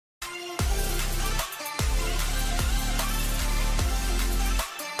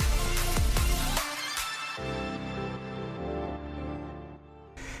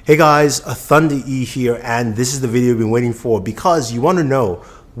Hey guys, Thunder E here, and this is the video you've been waiting for because you want to know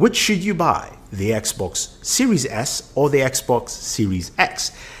which should you buy, the Xbox Series S or the Xbox Series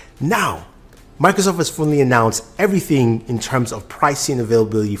X. Now, Microsoft has fully announced everything in terms of pricing and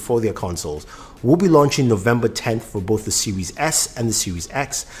availability for their consoles. We'll be launching November 10th for both the Series S and the Series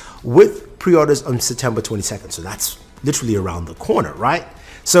X with pre-orders on September 22nd. So that's literally around the corner, right?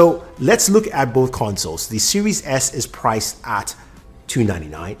 So let's look at both consoles. The Series S is priced at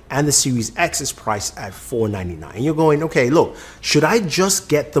 $299 and the Series X is priced at $499. And you're going, okay, look, should I just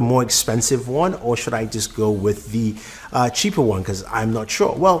get the more expensive one or should I just go with the cheaper one because I'm not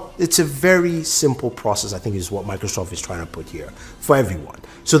sure? Well, it's a very simple process, I think, is what Microsoft is trying to put here for everyone.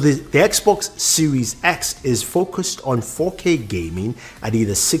 So the Xbox Series X is focused on 4K gaming at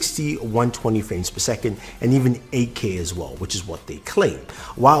either 60 or 120 frames per second and even 8K as well, which is what they claim.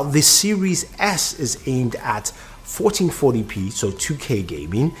 While the Series S is aimed at 1440p, so 2K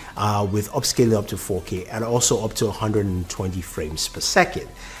gaming, with upscaling up to 4K and also up to 120 frames per second.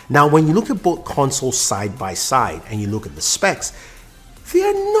 Now, when you look at both consoles side by side and you look at the specs, they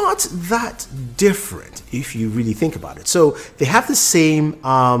are not that different if you really think about it. So they have the same,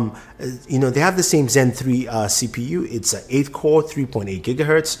 they have the same Zen 3 CPU. It's an 8th core, 3.8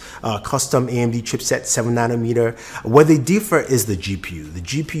 gigahertz, custom AMD chipset, 7 nanometer. Where they differ is the GPU. The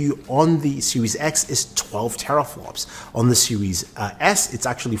GPU on the Series X is 12 teraflops. On the Series S, it's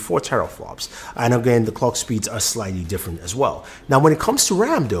actually 4 teraflops. And again, the clock speeds are slightly different as well. Now, when it comes to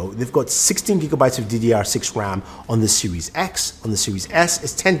RAM, though, they've got 16 gigabytes of DDR6 RAM on the Series X. On the Series S,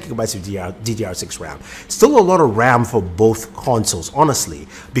 it's 10 gigabytes of DDR6 RAM. Still a lot of RAM for both consoles, honestly,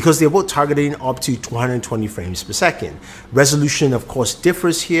 because they're both targeting up to 220 frames per second. Resolution, of course,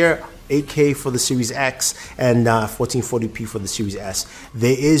 differs here. 8K for the Series X and 1440p for the Series S.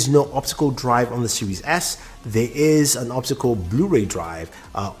 There is no optical drive on the Series S. There is an optical Blu-ray drive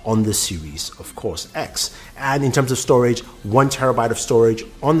on the Series, of course, X. And in terms of storage, 1 terabyte of storage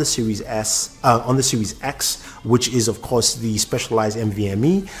on the Series S, on the Series X, which is of course the specialized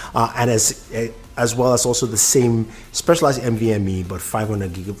NVMe, and as well as also the same specialized NVMe, but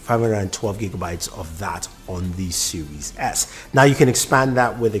 512 gigabytes of that on the Series S. Now you can expand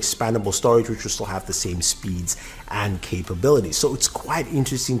that with expandable storage, which will still have the same speeds and capabilities. So it's quite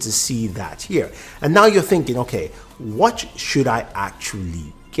interesting to see that here. And now you're thinking, okay, what should I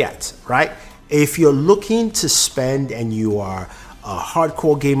actually get, right? If you're looking to spend and you are a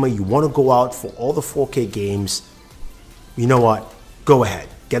hardcore gamer, you want to go out for all the 4K games, you know what? Go ahead,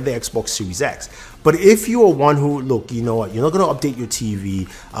 get the Xbox Series X. But if you are one who, look, you know what, you're not going to update your TV,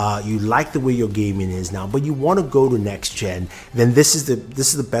 you like the way your gaming is now, but you want to go to next gen, then this is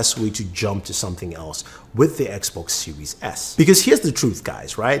the best way to jump to something else with the Xbox Series S. Because here's the truth,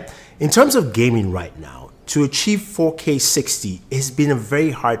 guys, right? In terms of gaming right now, to achieve 4K 60 has been a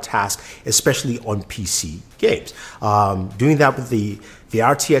very hard task, especially on PC games. Doing that with the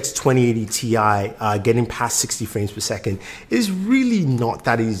RTX 2080 Ti, getting past 60 frames per second is really not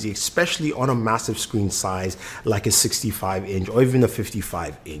that easy, especially on a massive screen size like a 65-inch or even a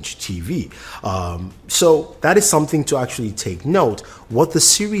 55-inch TV. So that is something to actually take note. What the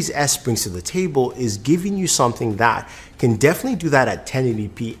Series S brings to the table is giving you something that can definitely do that at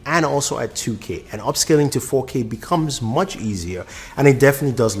 1080p and also at 2K, and upscaling to 4K becomes much easier, and it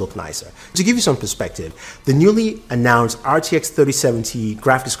definitely does look nicer. To give you some perspective, the newly announced RTX 3070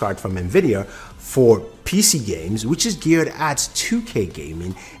 graphics card from NVIDIA for PC games, which is geared at 2K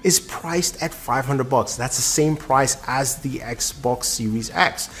gaming, is priced at $500. That's the same price as the Xbox Series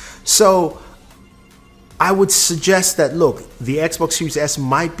X. So I would suggest that, look, the Xbox Series S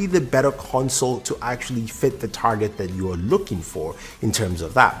might be the better console to actually fit the target that you are looking for in terms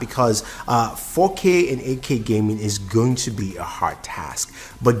of that, because 4K and 8K gaming is going to be a hard task.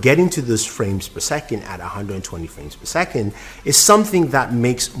 But getting to those frames per second at 120 frames per second is something that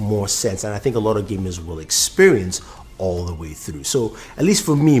makes more sense, and I think a lot of gamers will experience all the way through. So at least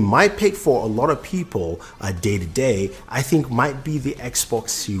for me, my pick for a lot of people day to day, I think might be the Xbox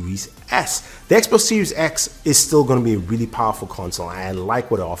Series S. The Xbox Series X is still going to be a really powerful console. I like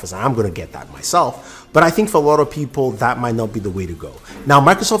what it offers, and I'm going to get that myself. But I think for a lot of people, that might not be the way to go. Now,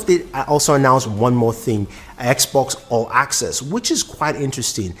 Microsoft did also announce one more thing, Xbox All Access, which is quite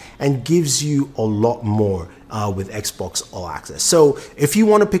interesting and gives you a lot more with Xbox All Access. So if you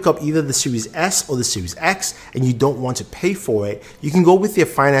want to pick up either the Series S or the Series X and you don't want to pay for it, you can go with their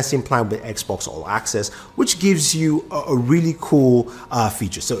financing plan with Xbox All Access, which gives you a really cool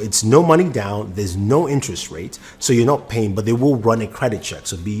feature. So it's no money down, there's no interest rate, so you're not paying, but they will run a credit check,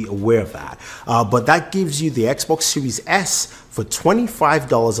 so be aware of that. But that gives you the Xbox Series S for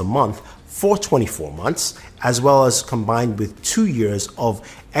 $25 a month for 24 months, as well as combined with 2 years of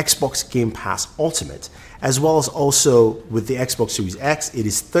Xbox Game Pass Ultimate, as well as also with the Xbox Series X, it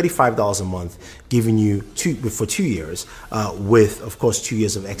is $35 a month, giving you for 2 years, with of course 2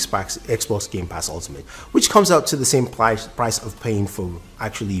 years of Xbox Game Pass Ultimate, which comes out to the same price of paying for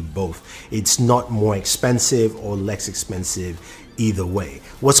actually both. It's not more expensive or less expensive either way.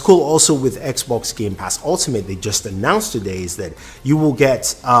 What's cool also with Xbox Game Pass Ultimate, they just announced today, is that you will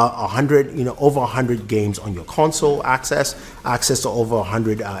get over 100 games on your console, access to over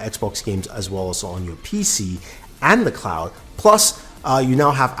 100 Xbox games, as well as on your PC and the cloud. Plus, you now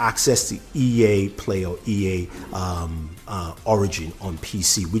have access to EA Play or EA Origin on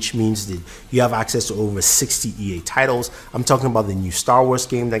PC, which means that you have access to over 60 EA titles. I'm talking about the new Star Wars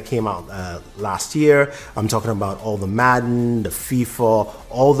game that came out last year. I'm talking about all the Madden, the FIFA,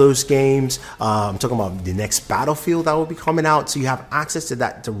 all those games. I'm talking about the next Battlefield that will be coming out. So you have access to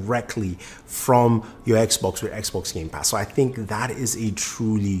that directly from your Xbox with Xbox Game Pass. So I think that is a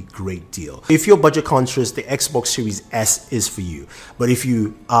truly great deal. If you're budget conscious, the Xbox Series S is for you. But if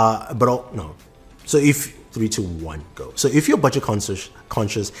you, if 3, 2, 1, go. So if you're budget conscious,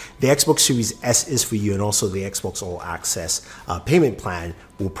 the Xbox Series S is for you, and also the Xbox All Access payment plan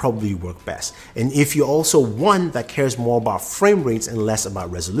will probably work best. And if you're also one that cares more about frame rates and less about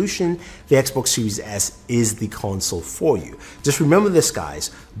resolution, the Xbox Series S is the console for you. Just remember this,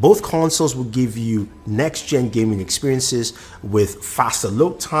 guys, both consoles will give you next-gen gaming experiences with faster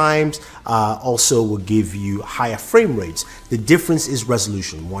load times, also will give you higher frame rates. The difference is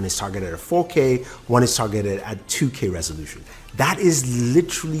resolution. One is targeted at 4K, one is targeted at 2K resolution. That is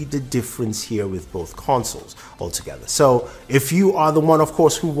literally the difference here with both consoles altogether. So if you are the one, of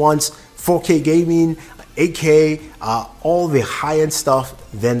course, who wants 4K gaming, 8K, all the high-end stuff,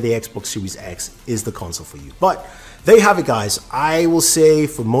 then the Xbox Series X is the console for you. But there you have it, guys. I will say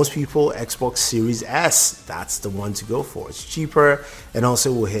for most people, Xbox Series S, that's the one to go for. It's cheaper and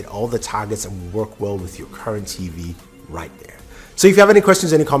also will hit all the targets and work well with your current TV right there. So if you have any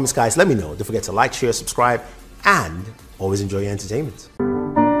questions, any comments, guys, let me know. Don't forget to like, share, subscribe, and always enjoy your entertainment.